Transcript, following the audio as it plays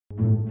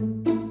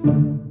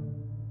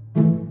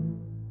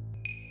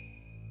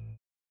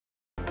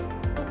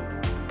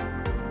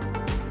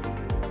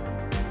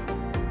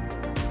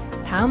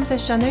다음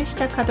세션을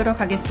시작하도록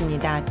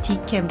하겠습니다.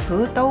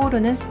 디캠프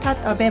떠오르는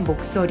스타트업의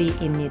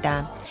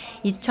목소리입니다.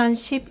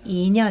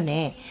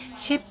 2012년에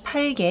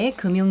 18개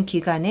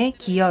금융기관의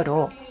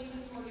기여로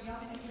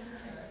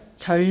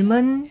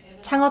젊은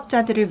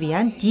창업자들을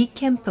위한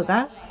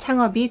디캠프가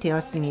창업이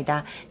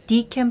되었습니다.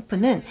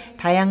 디캠프는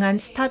다양한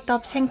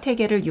스타트업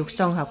생태계를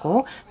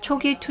육성하고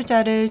초기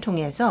투자를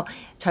통해서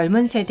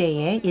젊은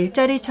세대의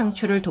일자리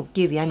창출을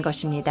돕기 위한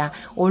것입니다.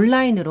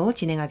 온라인으로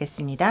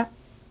진행하겠습니다.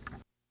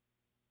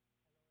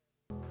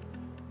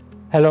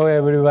 Hello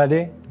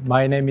everybody,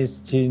 my name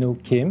is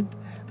Jinwoo Kim.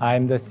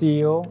 I'm the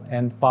CEO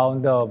and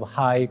founder of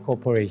HI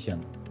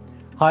Corporation.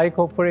 HI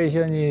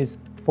Corporation is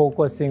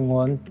focusing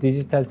on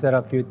digital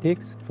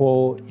therapeutics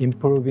for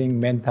improving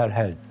mental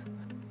health.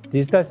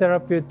 Digital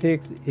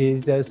therapeutics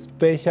is a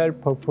special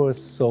purpose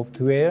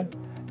software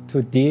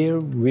to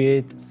deal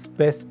with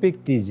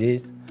specific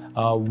disease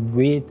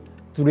with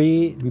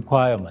three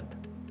requirements.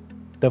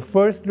 The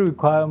first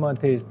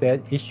requirement is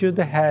that it should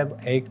have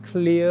a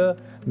clear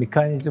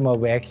mechanism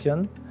of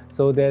action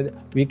so that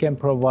we can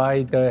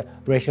provide the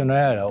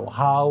rationale of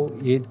how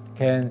it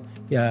can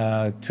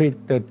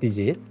treat the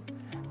disease.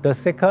 The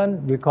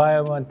second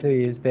requirement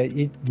is that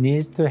it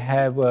needs to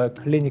have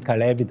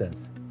clinical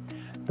evidence.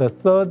 The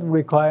third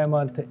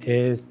requirement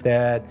is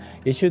that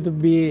it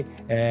should be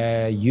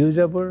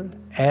usable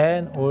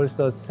and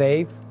also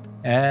safe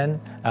and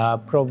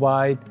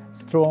provide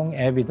strong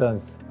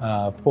evidence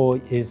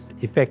for its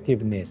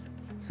effectiveness.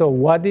 So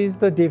what is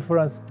the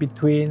difference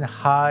between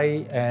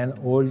HI and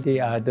all the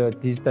other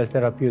digital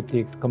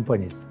therapeutics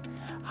companies?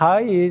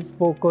 HI is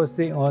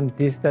focusing on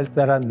digital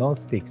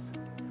theranostics.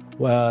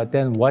 Well,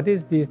 then what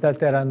is digital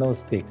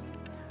theranostics?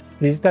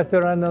 Digital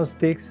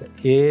theranostics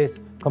is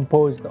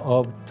composed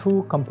of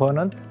two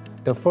components.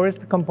 The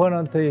first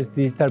component is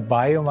digital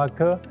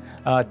biomarker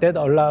that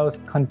allows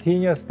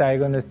continuous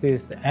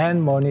diagnosis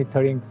and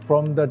monitoring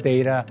from the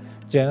data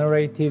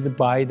generated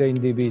by the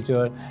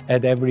individual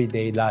at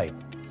everyday life.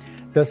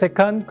 The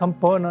second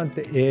component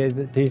is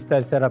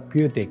digital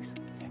therapeutics.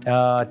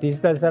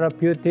 Digital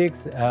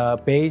therapeutics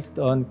based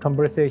on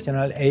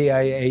conversational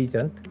AI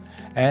agent,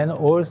 and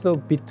also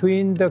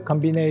between the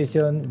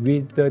combination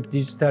with the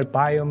digital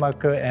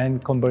biomarker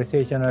and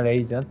conversational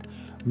agent,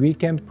 we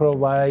can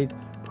provide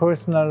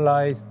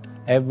personalized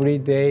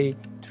everyday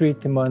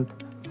treatment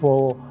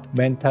for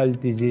mental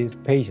disease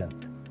patients.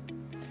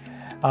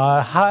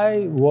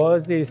 HI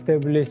was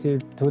established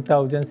in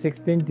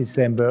 2016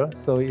 December,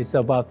 so it's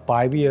about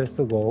 5 years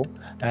ago.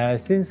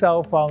 Since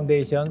our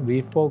foundation,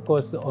 we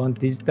focus on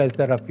digital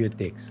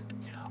therapeutics.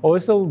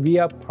 Also, we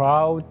are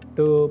proud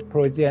to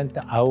present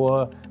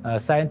our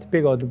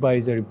scientific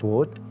advisory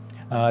board.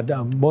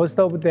 Most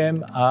of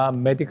them are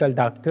medical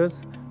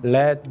doctors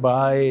led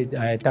by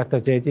Dr.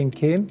 Jae-jin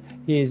Kim.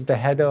 He is the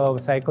head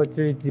of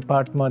psychiatry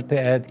department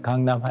at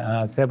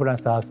Gangnam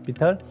Severance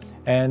Hospital,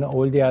 and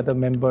all the other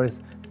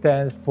members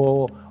stands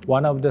for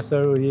one of the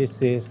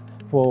services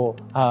for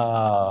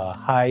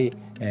HI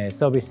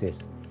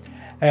services.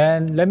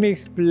 And let me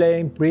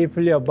explain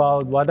briefly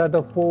about what are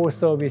the 4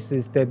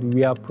 services that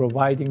we are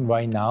providing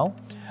right now.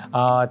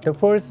 The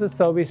first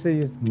service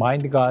is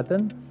Mind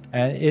Garden,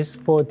 and it's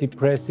for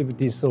depressive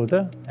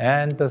disorder.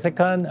 And the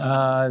second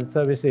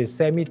service is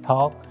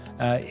Semi-Talk,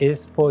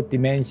 is for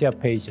dementia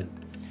patient.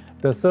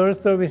 The third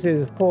service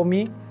is For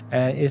Me,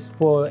 and it's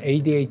for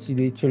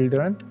ADHD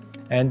children.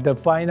 And the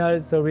final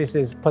service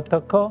is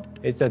Protocol.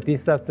 It's a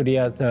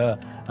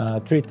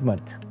dyslexia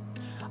treatment.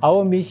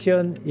 Our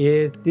mission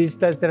is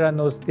digital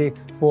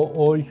theranostics for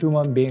all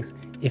human beings,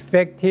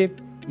 effective,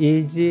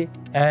 easy,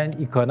 and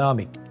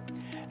economic.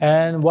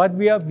 And what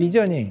we are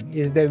visioning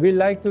is that we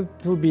like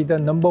to be the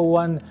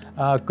 #1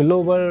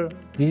 global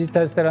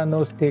digital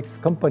theranostics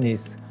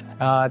companies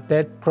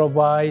that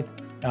provide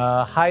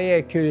high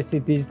accuracy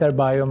digital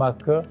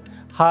biomarker,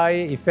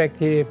 high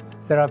effective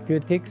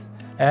therapeutics,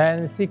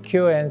 and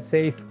secure and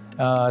safe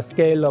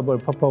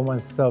scalable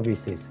performance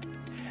services.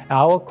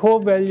 Our core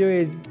value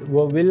is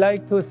we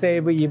like to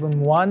save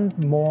even one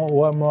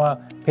more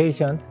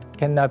patient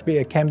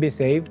can be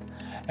saved,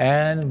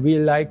 and we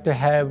like to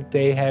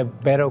they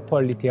have better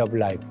quality of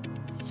life.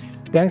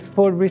 Thanks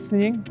for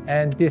listening,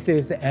 and this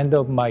is the end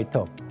of my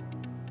talk.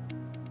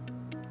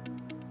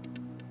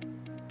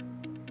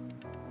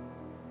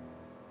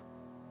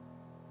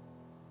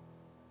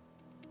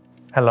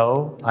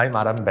 Hello, I'm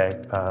Aram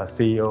Baek,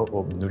 CEO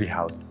of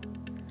Nurihouse.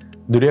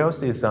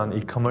 Nurihouse is an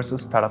e-commerce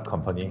startup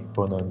company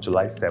born on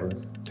July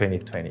 7th,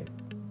 2020.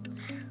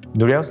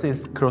 Nurihouse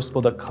is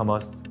cross-border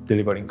commerce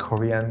delivering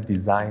Korean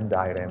designed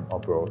items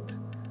abroad.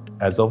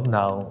 As of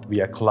now, we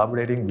are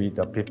collaborating with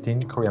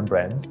 15 Korean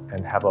brands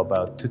and have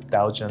about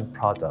 2,000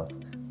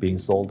 products being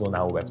sold on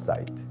our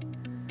website.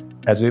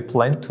 As we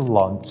plan to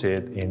launch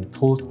it in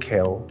full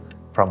scale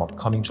from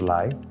upcoming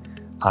July,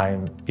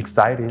 I'm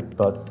excited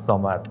but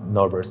somewhat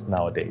nervous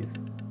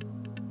nowadays.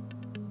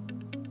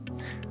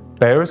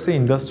 Various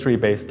industries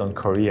based on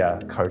Korea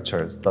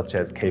cultures such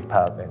as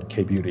K-pop and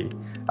K-beauty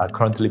are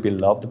currently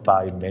beloved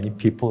by many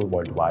people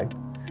worldwide.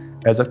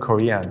 As a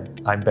Korean,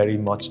 I'm very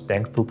much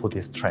thankful for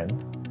this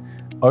trend.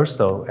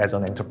 Also, as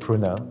an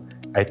entrepreneur,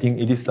 I think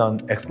it is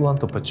an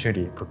excellent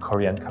opportunity for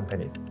Korean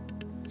companies.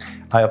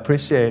 I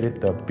appreciated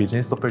the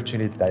business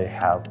opportunity that I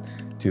have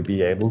to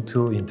be able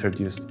to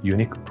introduce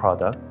unique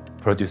product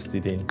produced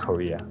in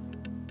Korea.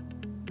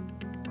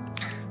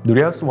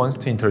 Nurehouse wants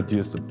to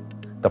introduce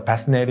the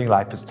fascinating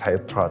lifestyle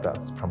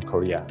products from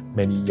Korea.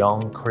 Many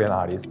young Korean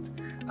artists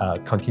are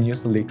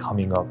continuously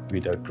coming up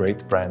with a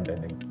great brand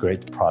and a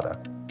great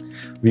product.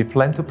 We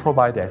plan to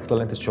provide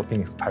excellent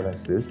shopping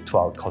experiences to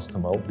our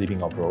customers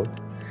living abroad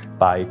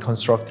by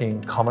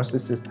constructing commerce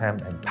system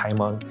and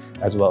payment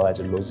as well as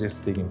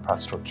logistic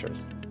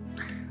infrastructures.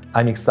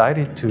 I'm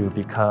excited to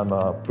become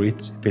a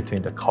bridge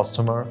between the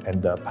customer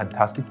and the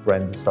fantastic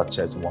brands such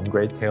as One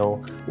Great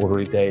Tail,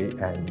 Day,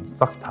 and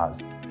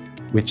Suckstars,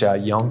 which are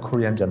young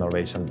Korean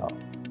generation love.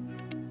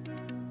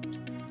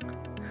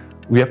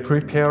 We are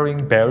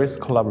preparing various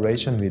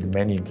collaborations with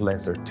many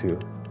influencers too,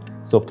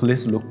 so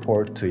please look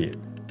forward to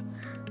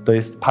it.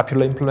 These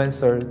popular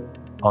influencers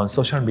on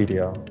social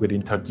media will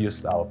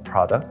introduce our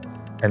product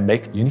and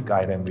make unique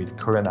items with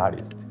Korean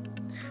artists.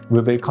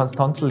 We will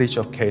constantly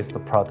showcase the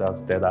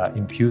products that are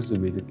infused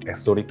with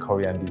exotic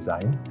Korean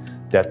design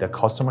that the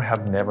customer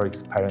have never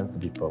experienced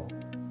before.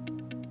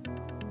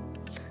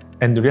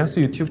 And Nurehouse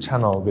YouTube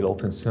channel will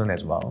open soon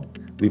as well.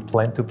 We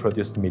plan to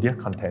produce media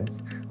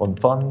contents on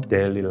fun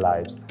daily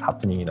lives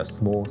happening in a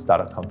small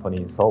startup company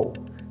in Seoul.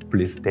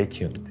 Please stay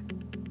tuned.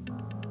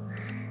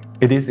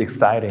 It is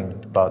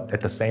exciting, but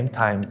at the same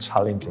time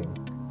challenging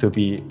to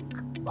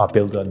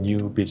build a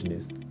new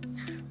business.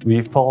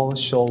 We fall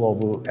short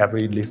of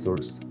every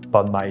resource,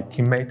 but my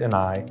teammate and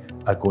I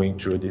are going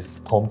through this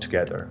storm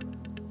together.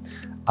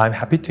 I'm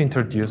happy to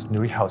introduce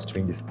Nurehouse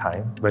during this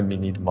time when we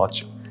need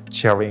much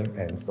sharing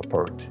and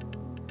support.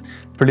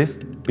 Please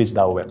visit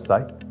our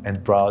website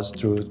and browse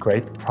through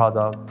great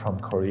products from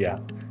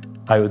Korea.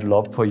 I would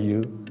love for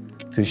you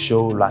to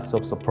show lots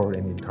of support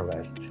and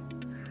interest.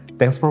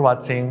 Thanks for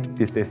watching.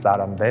 This is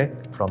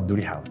Beck from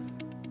Nurehouse.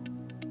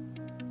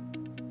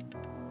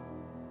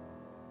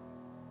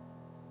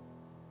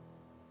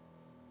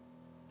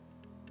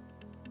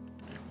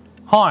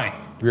 Hi,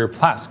 we're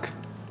Plask.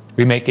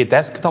 We make a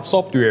desktop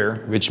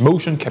software which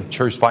motion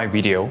captures via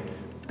video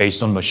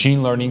based on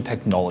machine learning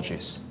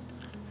technologies.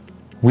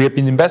 We have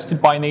been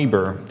invested by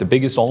Naver, the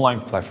biggest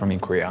online platform in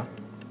Korea,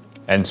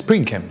 and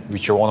Springcam,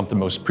 which are one of the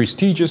most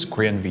prestigious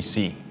Korean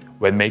VC.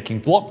 When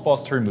making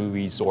blockbuster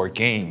movies or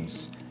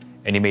games,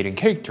 animating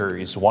character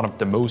is one of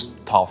the most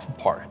tough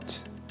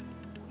parts.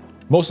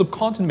 Most of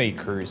content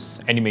makers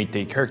animate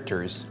their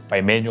characters by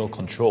manual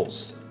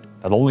controls.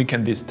 Not only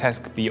can this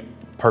task be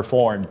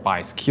performed by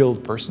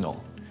skilled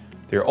personnel,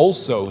 they're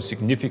also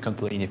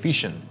significantly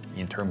inefficient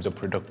in terms of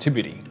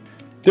productivity.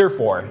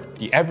 Therefore,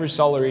 the average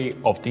salary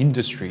of the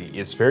industry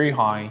is very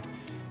high,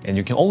 and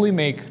you can only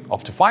make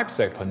up to 5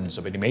 seconds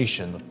of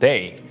animation a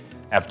day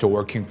after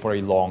working for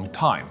a long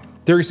time.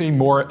 There is a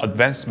more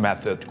advanced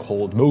method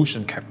called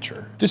motion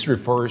capture. This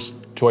refers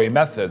to a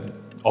method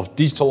of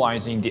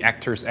digitalizing the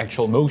actor's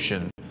actual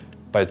motion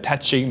by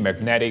attaching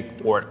magnetic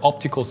or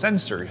optical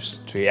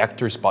sensors to the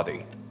actor's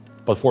body.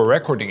 But for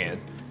recording it,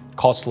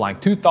 costs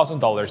like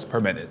 $2,000 per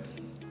minute,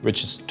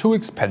 which is too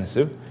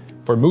expensive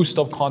for most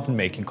of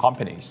content-making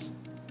companies.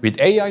 With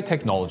AI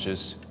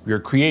technologies, we are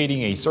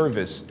creating a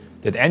service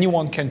that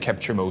anyone can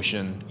capture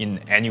motion in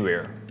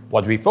anywhere.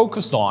 What we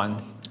focused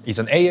on is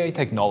an AI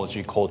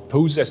technology called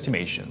pose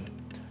estimation,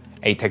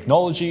 a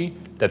technology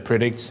that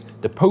predicts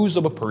the pose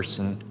of a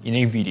person in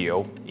a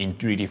video in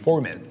 3D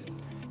format.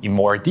 In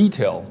more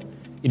detail,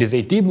 it is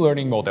a deep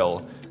learning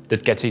model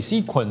that gets a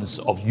sequence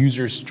of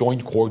users'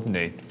 joint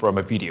coordinate from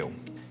a video,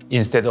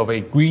 instead of a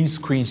green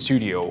screen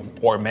studio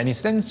or many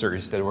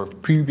sensors that were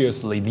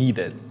previously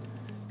needed.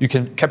 You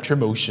can capture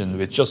motion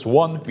with just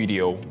one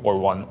video or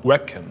one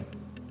webcam.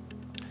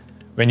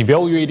 When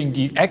evaluating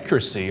the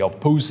accuracy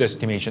of pose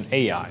estimation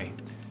AI,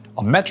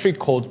 a metric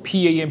called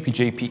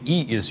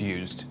PAMPJPE is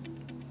used.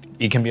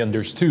 It can be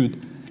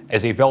understood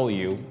as a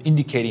value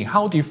indicating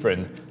how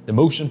different the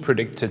motion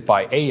predicted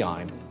by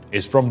AI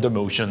is from the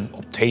motion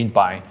obtained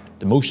by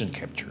the motion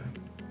capture.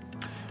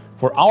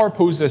 For our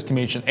pose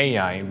estimation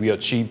AI, we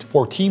achieved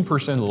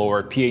 14%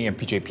 lower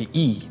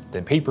PAMPJPE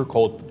than paper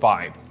code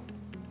 5,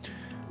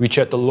 which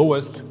had the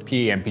lowest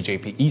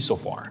PAMPJPE so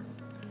far,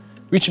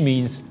 which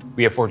means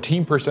we have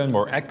 14%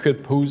 more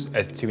accurate pose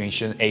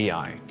estimation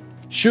AI.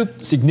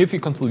 Should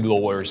significantly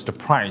lowers the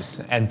price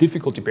and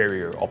difficulty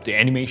barrier of the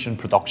animation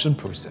production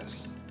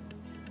process.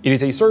 It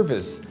is a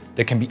service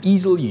that can be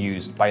easily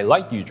used by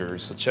light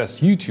users such as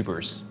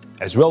YouTubers,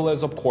 as well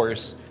as, of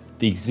course,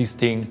 the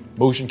existing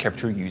motion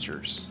capture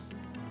users.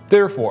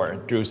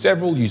 Therefore, through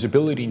several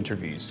usability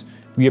interviews,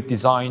 we have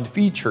designed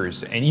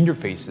features and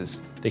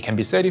interfaces that can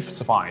be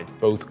satisfied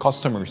both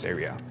customers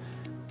area,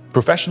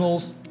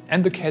 professionals,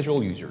 and the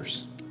casual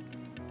users.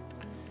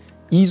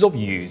 Ease of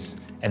use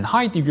and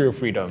high degree of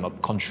freedom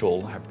of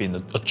control have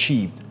been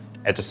achieved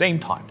at the same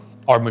time.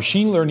 Our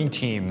machine learning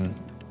team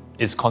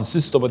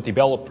consists of a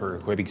developer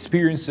who have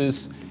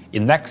experiences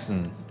in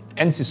Nexon,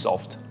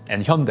 NCSoft,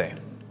 and Hyundai,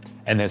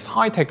 and has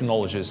high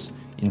technologies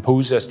in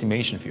pose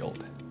estimation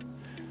field.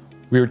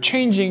 We are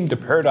changing the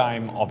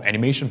paradigm of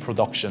animation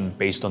production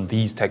based on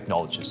these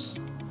technologies.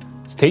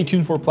 Stay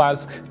tuned for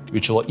Plask,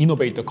 which will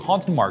innovate the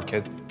content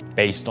market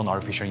based on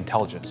artificial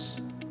intelligence.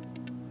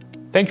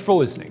 Thank you for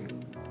listening.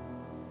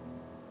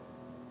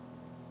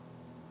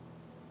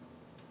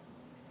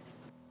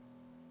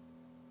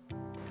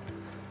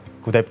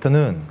 Good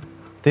afternoon.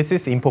 This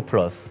is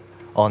InfoPlus,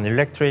 an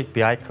electric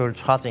vehicle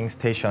charging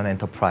station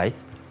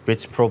enterprise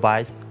which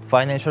provides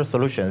financial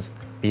solutions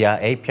via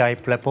API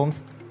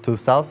platforms to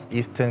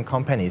Southeastern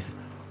companies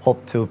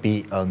hope to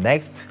be a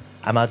next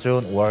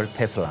Amazon or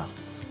Tesla.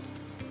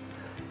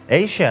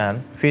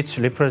 ASEAN, which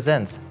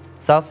represents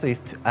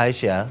Southeast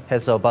Asia,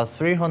 has about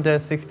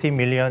 360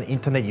 million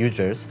internet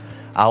users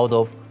out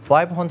of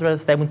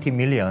 570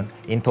 million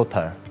in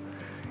total.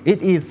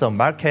 It is a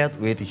market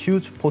with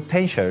huge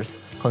potentials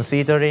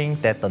considering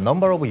that the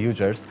number of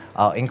users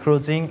are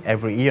increasing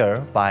every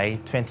year by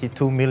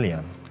 22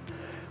 million.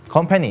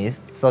 Companies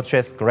such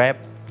as Grab,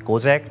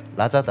 Gojek,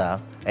 Lazada,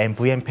 and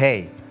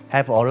VNPay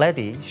have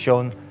already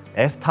shown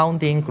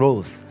astounding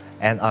growth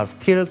and are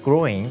still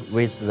growing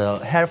with the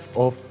help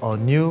of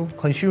new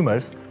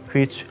consumers,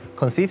 which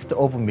consist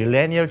of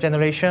Millennial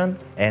generation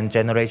and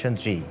Generation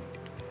Z.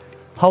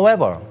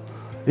 However,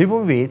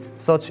 even with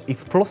such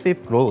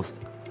explosive growth,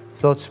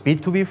 such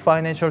B2B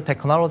financial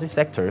technology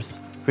sectors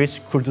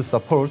which could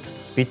support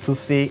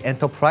B2C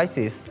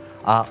enterprises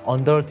are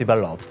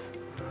underdeveloped.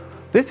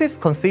 This is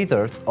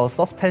considered a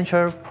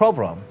substantial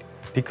problem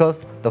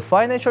because the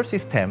financial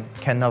system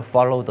cannot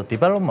follow the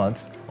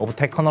development of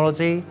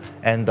technology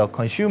and the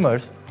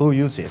consumers who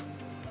use it.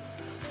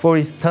 For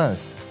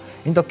instance,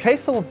 in the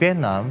case of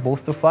Vietnam,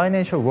 most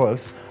financial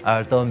works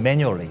are done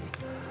manually.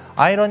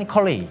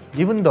 Ironically,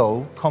 even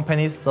though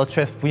companies such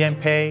as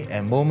VNPay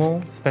and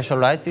Momo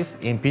specializes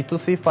in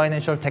B2C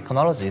financial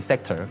technology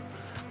sector,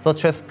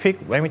 such as quick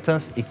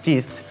remittance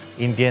exist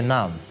in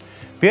Vietnam,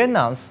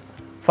 Vietnam's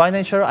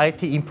financial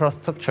IT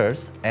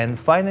infrastructures and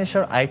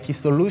financial IT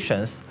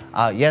solutions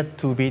are yet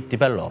to be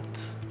developed.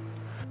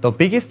 The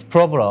biggest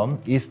problem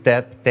is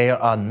that there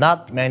are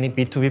not many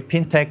B2B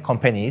fintech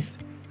companies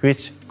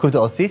which could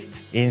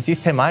assist in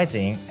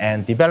systemizing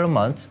and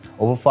development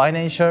of a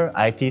financial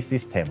IT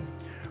system.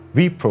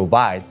 We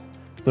provide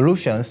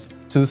solutions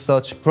to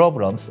such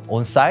problems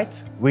on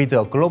site with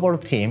a global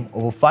team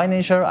of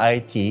financial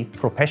IT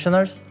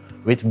professionals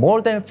with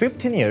more than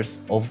 15 years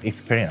of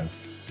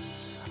experience.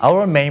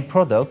 Our main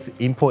product,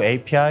 Info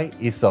API,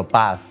 is a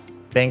BaaS,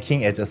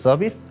 Banking as a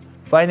Service,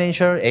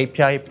 financial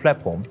API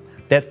platform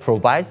that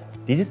provides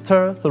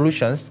digital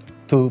solutions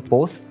to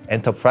both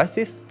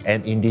enterprises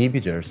and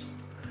individuals.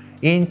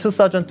 In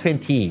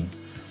 2020,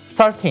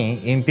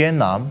 starting in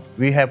Vietnam,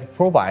 we have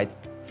provided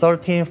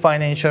 13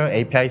 financial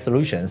API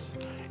solutions,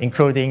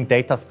 including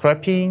data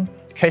scraping,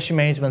 cash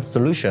management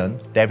solution,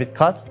 debit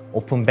cards,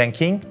 open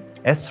banking,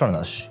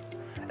 Astronaut.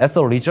 As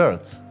a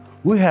result,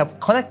 we have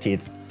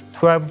connected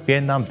 12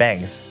 Vietnam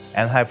banks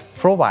and have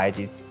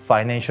provided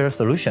financial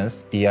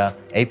solutions via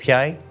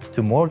API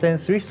to more than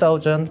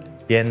 3,000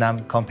 Vietnam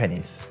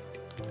companies.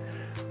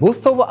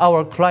 Most of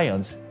our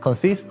clients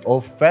consist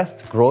of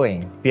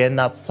fast-growing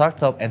Vietnam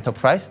startup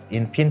enterprises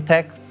in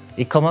fintech,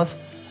 e-commerce,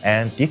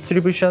 and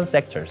distribution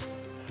sectors.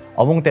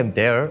 Among them,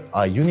 there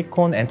are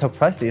unicorn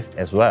enterprises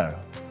as well.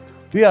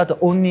 We are the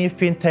only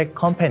fintech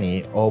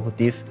company of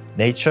this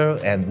nature,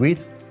 and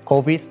with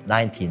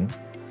COVID-19,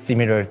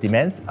 similar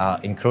demands are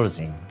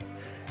increasing.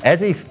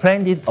 As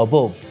explained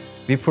above,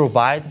 we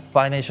provide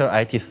financial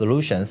IT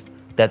solutions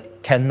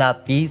that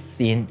cannot be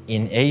seen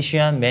in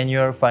Asian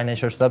manual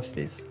financial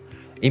services.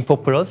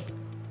 InfoPlus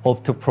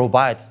hope to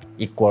provide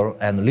equal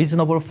and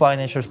reasonable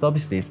financial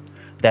services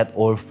that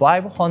all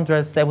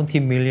 570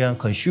 million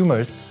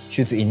consumers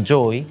should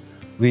enjoy.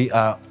 We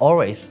are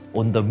always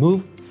on the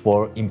move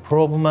for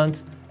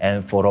improvement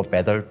and for a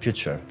better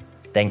future.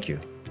 Thank you.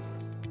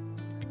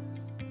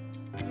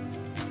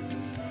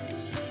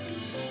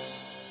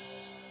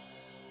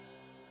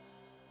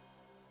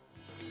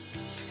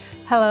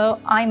 Hello,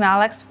 I'm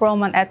Alex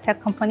from an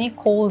edtech company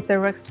called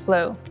Xerox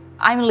Flow.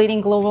 I'm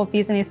leading global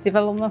business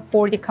development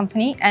for the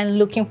company and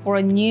looking for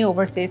a new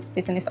overseas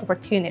business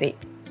opportunity.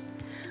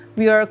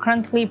 We are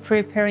currently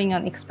preparing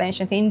an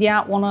expansion to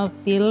India, one of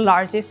the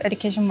largest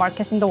education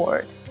markets in the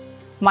world.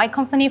 My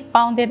company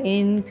founded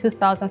in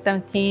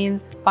 2017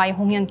 by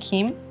Hong-Hyun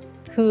Kim,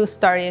 who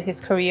started his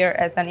career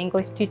as an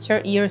English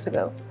teacher years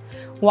ago.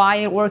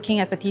 While working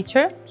as a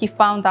teacher, he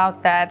found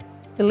out that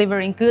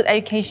delivering good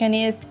education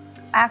is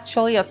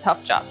actually a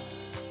tough job.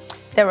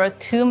 There were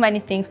too many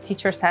things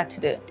teachers had to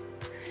do.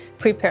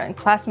 Preparing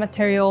class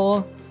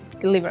material,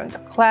 delivering the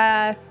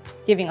class,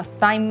 giving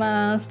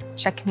assignments,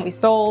 checking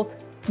results,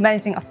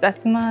 managing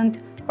assessment,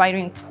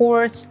 writing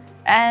reports,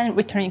 and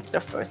returning to the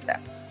first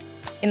step.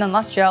 In a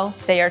nutshell,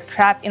 they are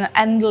trapped in an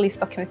endless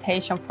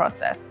documentation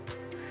process.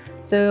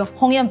 So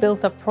Hong-Hyun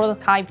built a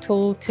prototype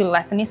tool to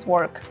lessen his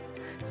work.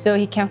 so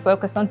he can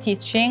focus on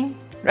teaching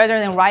rather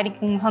than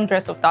writing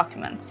hundreds of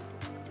documents.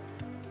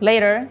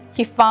 Later,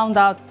 he found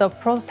out the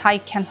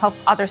prototype can help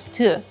others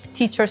too.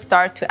 Teachers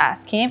start to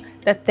ask him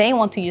that they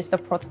want to use the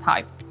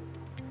prototype.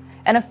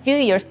 And a few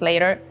years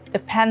later, the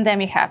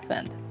pandemic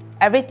happened.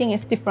 Everything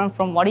is different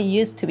from what it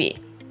used to be.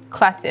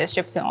 Classes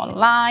shifting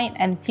online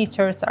and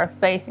teachers are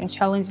facing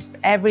challenges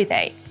every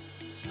day.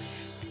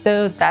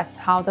 So that's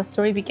how the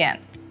story began.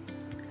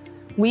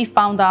 We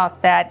found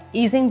out that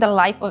easing the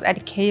life of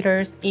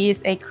educators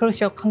is a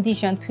crucial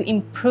condition to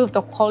improve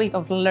the quality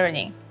of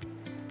learning.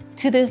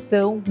 To do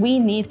so, we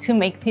need to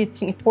make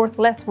teaching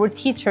effortless for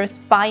teachers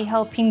by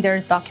helping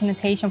their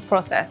documentation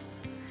process.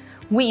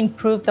 We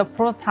improved the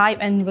prototype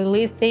and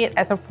released it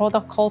as a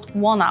product called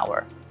 1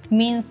 Hour.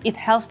 Means it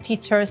helps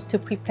teachers to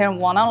prepare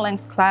 1 hour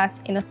length class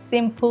in a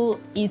simple,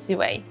 easy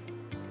way.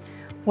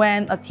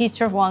 When a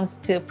teacher wants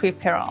to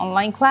prepare an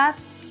online class,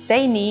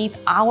 they need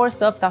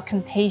hours of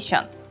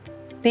documentation.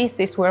 This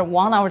is where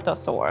 1 Hour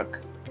does the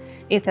work.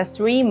 It has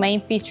 3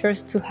 main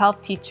features to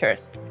help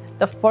teachers.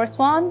 The first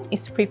one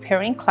is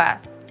preparing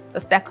class. The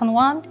second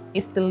one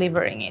is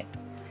delivering it.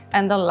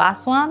 And the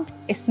last one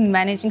is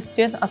managing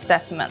student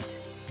assessment.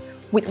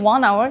 With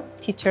 1 Hour,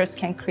 teachers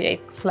can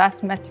create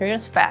class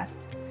materials fast.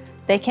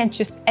 They can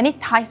choose any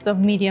types of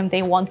medium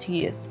they want to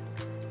use.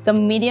 The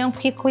medium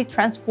quickly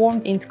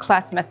transformed into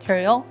class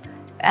material,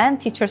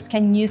 and teachers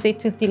can use it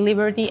to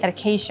deliver the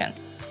education.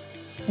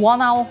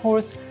 1 Hour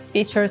holds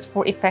features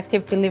for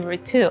effective delivery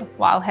too.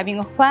 While having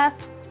a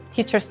class,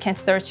 teachers can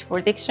search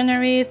for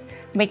dictionaries,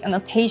 make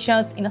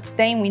annotations in the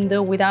same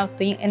window without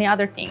doing any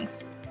other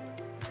things.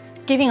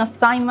 Giving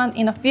assignment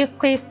in a few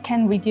clicks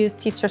can reduce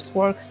teachers'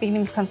 work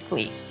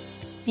significantly.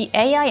 The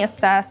AI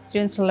assesses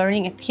students'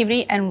 learning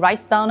activity and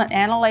writes down an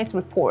analyzed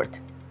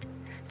report.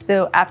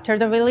 So after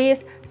the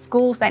release,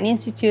 schools and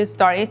institutes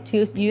started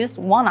to use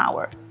 1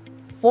 Hour.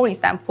 For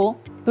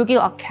example,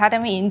 Bugil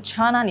Academy in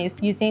China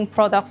is using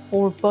product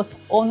for both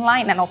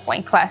online and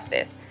offline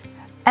classes.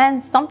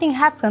 And something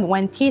happened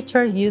when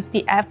teachers used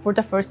the app for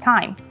the first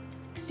time.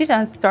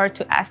 Students start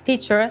to ask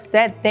teachers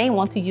that they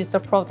want to use the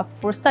product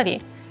for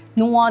study.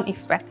 No one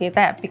expected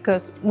that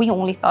because we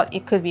only thought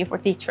it could be for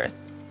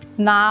teachers.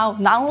 Now,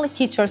 not only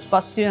teachers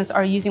but students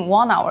are using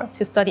 1 Hour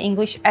to study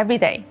English every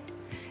day.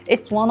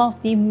 It's one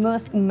of the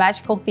most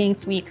magical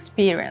things we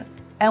experienced,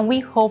 and we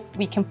hope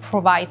we can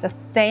provide the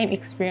same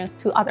experience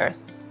to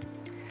others.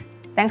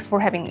 Thanks for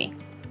having me.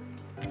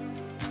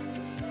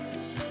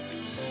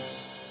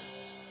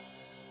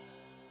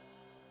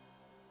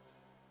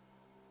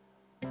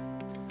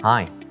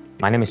 Hi,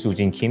 my name is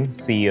Woojin Kim,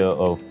 CEO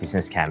of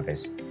Business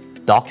Canvas.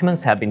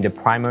 Documents have been the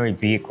primary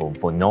vehicle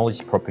for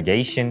knowledge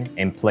propagation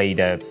and played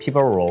a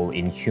pivotal role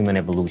in human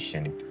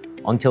evolution.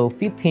 Until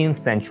 15th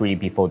century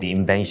before the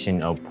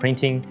invention of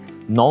printing,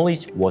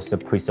 knowledge was the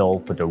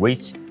preserve for the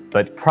rich,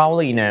 but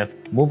proudly enough,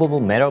 movable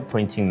metal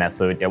printing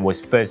method that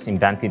was first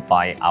invented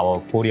by our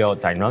Goryeo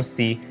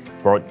dynasty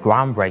brought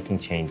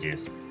groundbreaking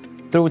changes.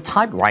 Through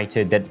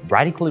typewriter that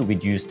radically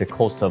reduced the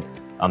cost of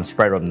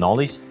spread of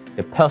knowledge,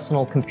 the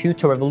personal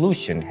computer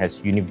revolution has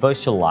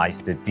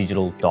universalized the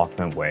digital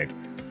document work.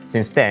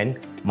 Since then,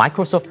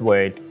 Microsoft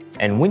Word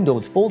and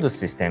Windows folder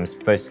systems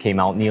first came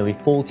out nearly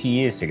 40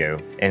 years ago,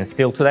 and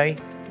still today,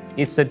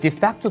 it's a de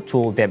facto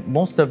tool that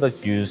most of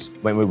us use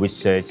when we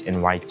research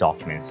and write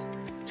documents.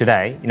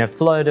 Today, in a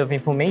flood of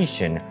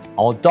information,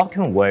 our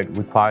document work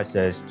requires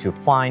us to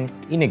find,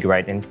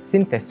 integrate, and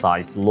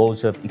synthesize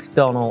loads of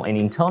external and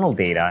internal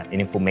data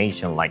and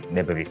information like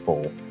never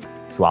before.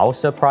 To our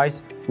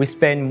surprise, we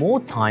spend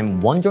more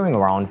time wandering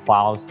around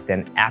files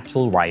than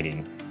actual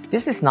writing.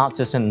 This is not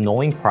just an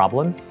annoying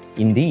problem.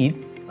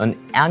 Indeed, an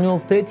annual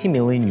 $30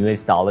 million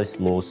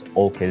loss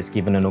occurs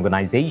given an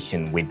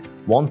organization with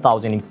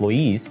 1,000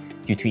 employees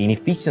due to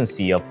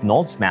inefficiency of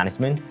knowledge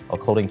management,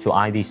 according to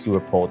IDC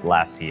report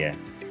last year.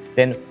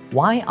 Then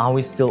why are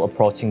we still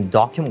approaching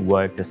document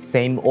work the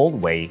same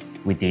old way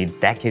we did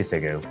decades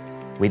ago?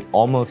 With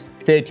almost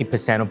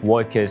 30% of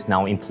workers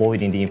now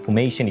employed in the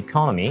information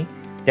economy,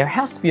 there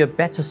has to be a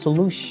better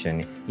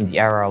solution in the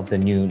era of the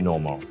new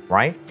normal,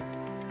 right?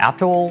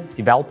 After all,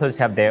 developers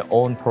have their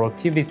own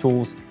productivity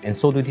tools, and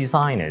so do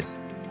designers.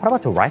 What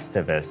about the rest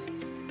of us?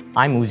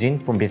 I'm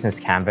Woojin from Business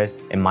Canvas,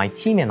 and my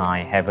team and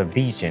I have a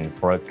vision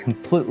for a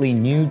completely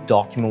new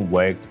document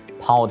work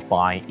powered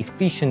by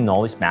efficient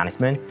knowledge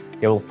management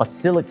that will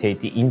facilitate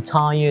the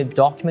entire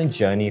document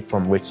journey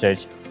from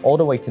research all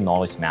the way to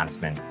knowledge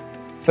management.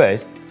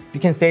 First, you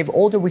can save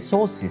all the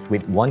resources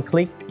with one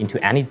click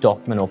into any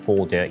document or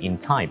folder in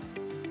Type.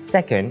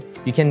 Second,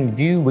 you can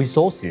view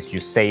resources you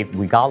saved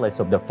regardless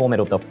of the format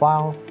of the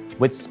file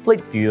with Split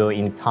Viewer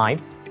in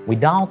Type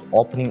without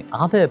opening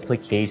other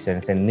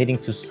applications and needing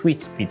to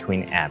switch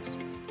between apps.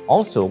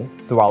 Also,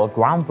 through our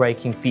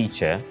groundbreaking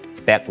feature,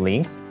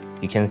 Backlinks,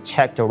 you can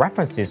check the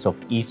references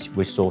of each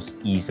resource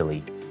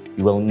easily.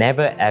 You will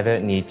never ever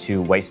need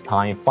to waste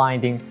time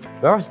finding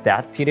where was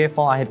that PDF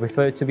file I had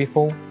referred to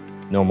before?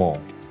 No more.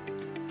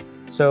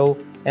 So,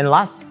 and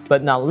last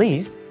but not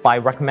least, by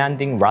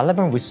recommending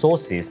relevant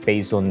resources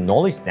based on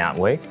knowledge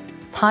network,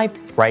 Type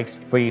breaks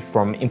free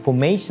from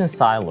information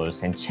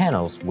silos and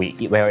channels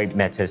where it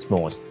matters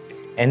most,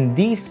 and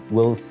this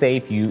will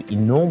save you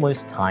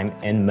enormous time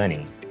and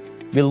money.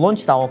 We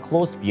launched our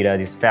closed beta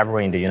this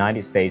February in the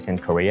United States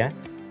and Korea.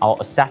 Our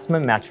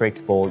assessment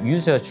metrics for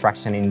user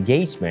attraction and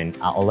engagement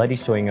are already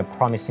showing a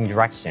promising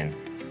direction.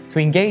 To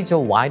engage a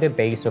wider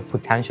base of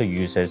potential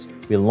users,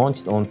 we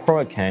launched on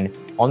Prorocon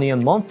only a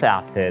month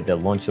after the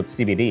launch of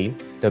CBD,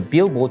 the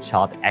Billboard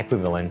chart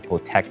equivalent for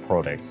tech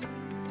products.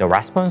 The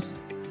response?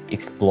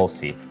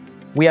 Explosive.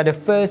 We are the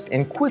first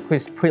and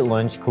quickest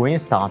pre-launch Korean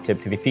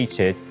startup to be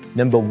featured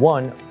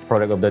 #1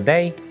 product of the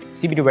day,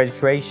 CBD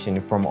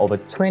registration from over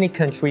 20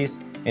 countries,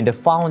 and the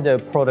founder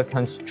of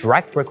Protocon's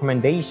direct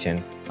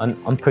recommendation, an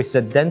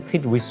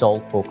unprecedented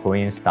result for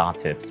Korean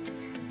startups.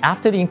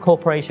 After the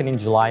incorporation in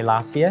July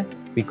last year,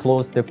 we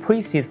closed the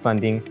pre-seed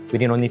funding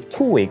within only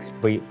 2 weeks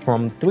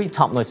from 3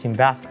 top-notch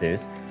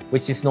investors,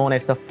 which is known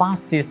as the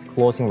fastest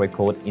closing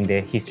record in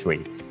their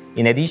history.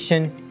 In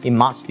addition, in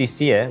March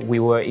this year, we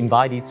were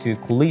invited to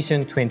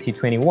Collision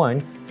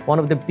 2021, one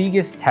of the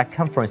biggest tech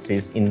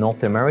conferences in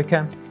North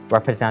America,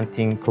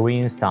 representing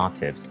Korean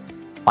startups.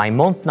 By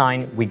month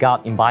 9, we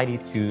got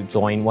invited to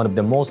join one of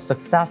the most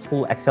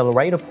successful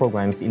accelerator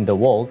programs in the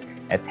world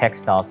at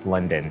Techstars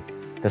London.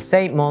 The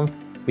same month,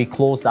 we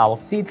closed our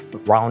seed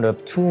round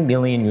of $2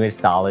 million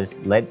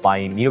led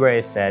by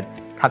Miraset,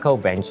 Kakao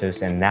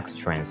Ventures, and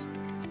Nexttrends.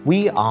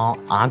 We are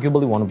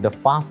arguably one of the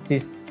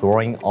fastest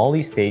growing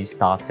early stage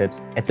startups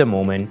at the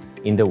moment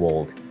in the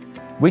world.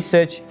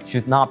 Research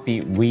should not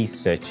be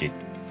researched.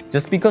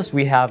 Just because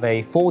we have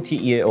a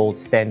 40-year-old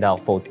standard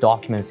for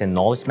documents and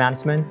knowledge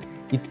management,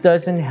 it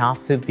doesn't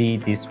have to be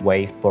this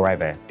way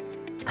forever.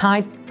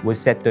 Type will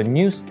set the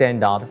new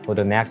standard for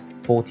the next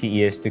 40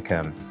 years to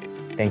come.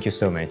 Thank you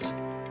so much.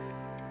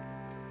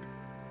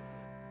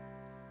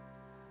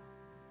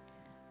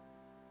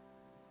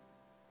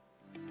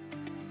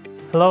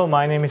 Hello,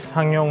 my name is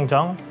Sang-Yong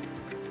Jung,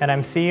 and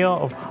I'm CEO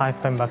of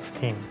Hyperinbox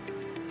team.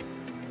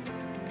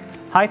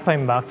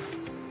 Hyperinbox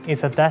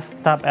is a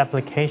desktop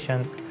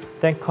application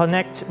that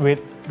connects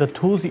with the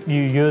tools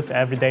you use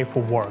every day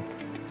for work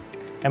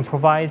and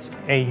provides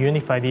a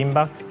unified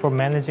inbox for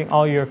managing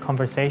all your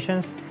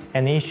conversations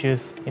and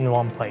issues in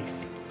one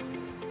place.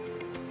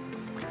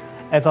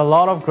 As a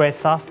lot of great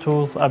SaaS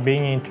tools are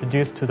being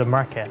introduced to the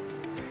market,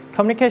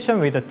 communication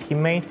with a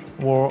teammate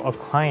or a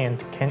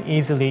client can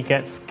easily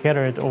get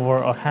scattered over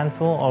a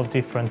handful of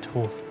different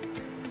tools,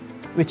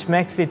 which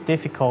makes it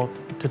difficult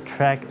to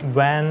track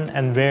when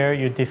and where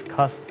you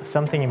discussed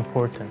something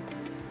important.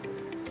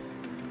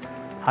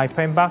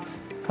 Hyperinbox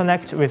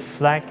connects with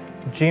Slack,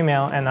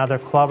 Gmail, and other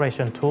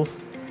collaboration tools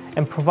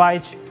and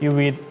provides you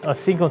with a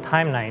single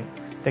timeline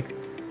that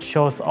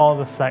shows all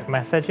the Slack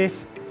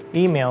messages,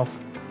 emails,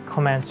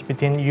 comments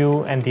between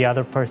you and the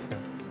other person.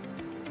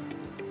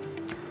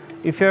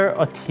 If you're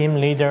a team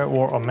leader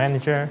or a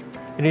manager,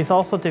 it is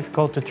also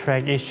difficult to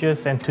track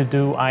issues and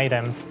to-do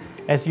items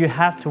as you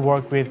have to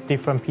work with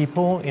different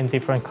people in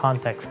different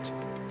contexts.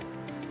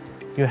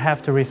 You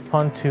have to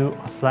respond to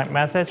a Slack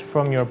message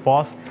from your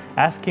boss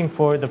asking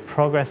for the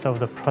progress of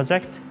the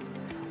project,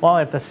 while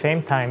at the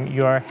same time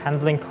you are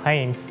handling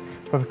claims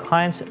from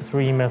clients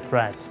through email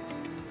threads.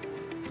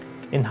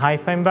 In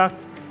Hyperinbox,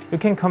 you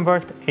can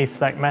convert a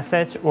Slack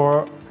message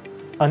or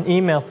an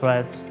email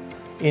thread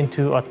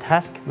into a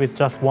task with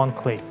just one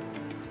click.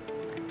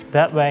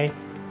 That way,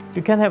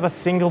 you can have a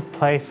single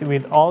place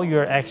with all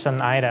your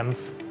action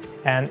items,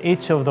 and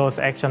each of those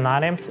action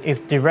items is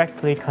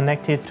directly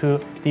connected to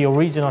the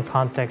original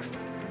context.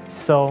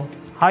 So,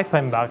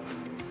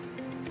 Hyperinbox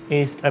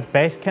is a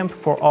base camp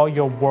for all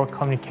your work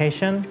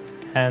communication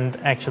and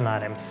action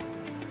items.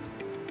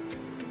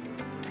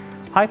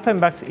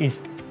 Hyperinbox is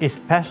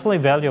especially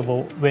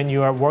valuable when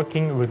you are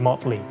working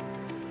remotely,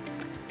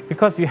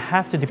 because you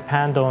have to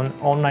depend on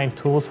online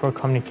tools for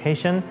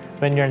communication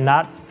when you're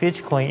not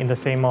physically in the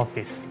same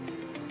office.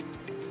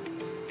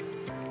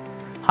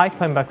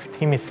 Hyperinbox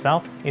team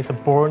itself is a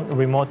born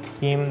remote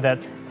team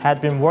that had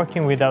been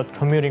working without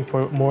commuting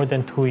for more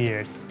than 2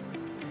 years.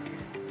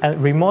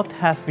 And remote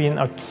has been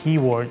a key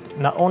word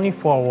not only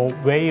for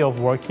our way of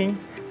working,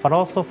 but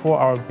also for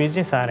our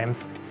business items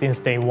since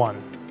day one.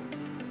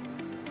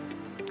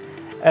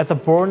 As a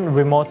born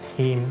remote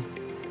team,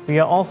 we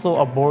are also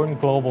a born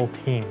global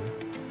team.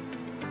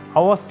 I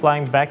was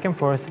flying back and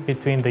forth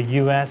between the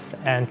US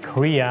and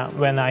Korea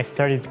when I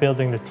started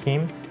building the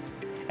team,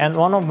 and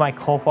one of my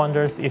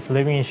co-founders is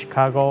living in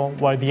Chicago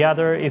while the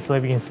other is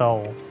living in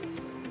Seoul.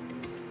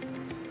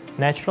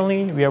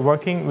 Naturally, we are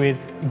working with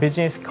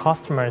business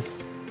customers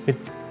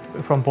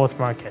from both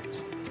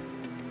markets.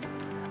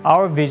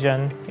 Our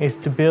vision is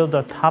to build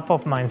a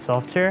top-of-mind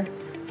software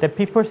that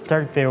people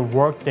start their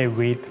workday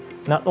with,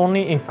 not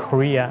only in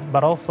Korea,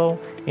 but also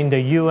in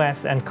the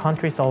US and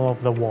countries all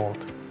over the world.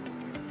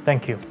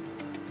 Thank you.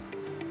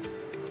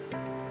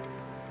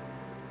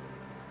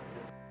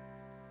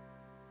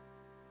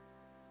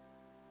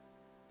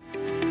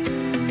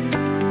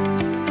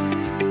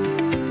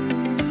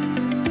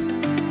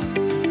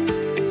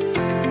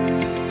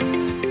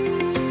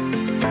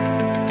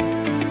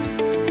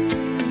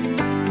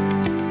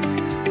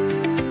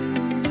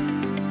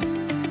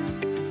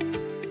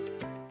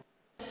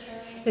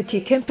 네,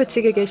 디캠프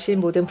측에 계신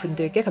모든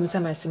분들께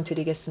감사 말씀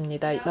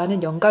드리겠습니다.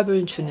 많은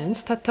영감을 주는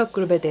스타트업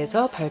그룹에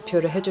대해서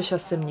발표를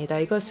해주셨습니다.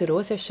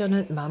 이것으로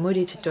세션은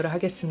마무리 짓도록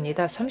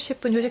하겠습니다.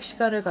 30분 휴식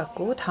시간을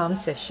갖고 다음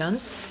세션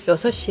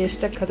 6시에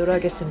시작하도록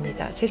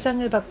하겠습니다.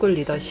 세상을 바꿀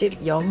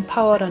리더십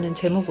영파워라는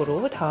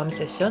제목으로 다음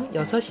세션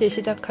 6시에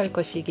시작할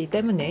것이기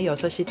때문에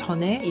 6시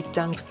전에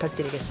입장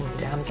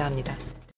부탁드리겠습니다. 감사합니다.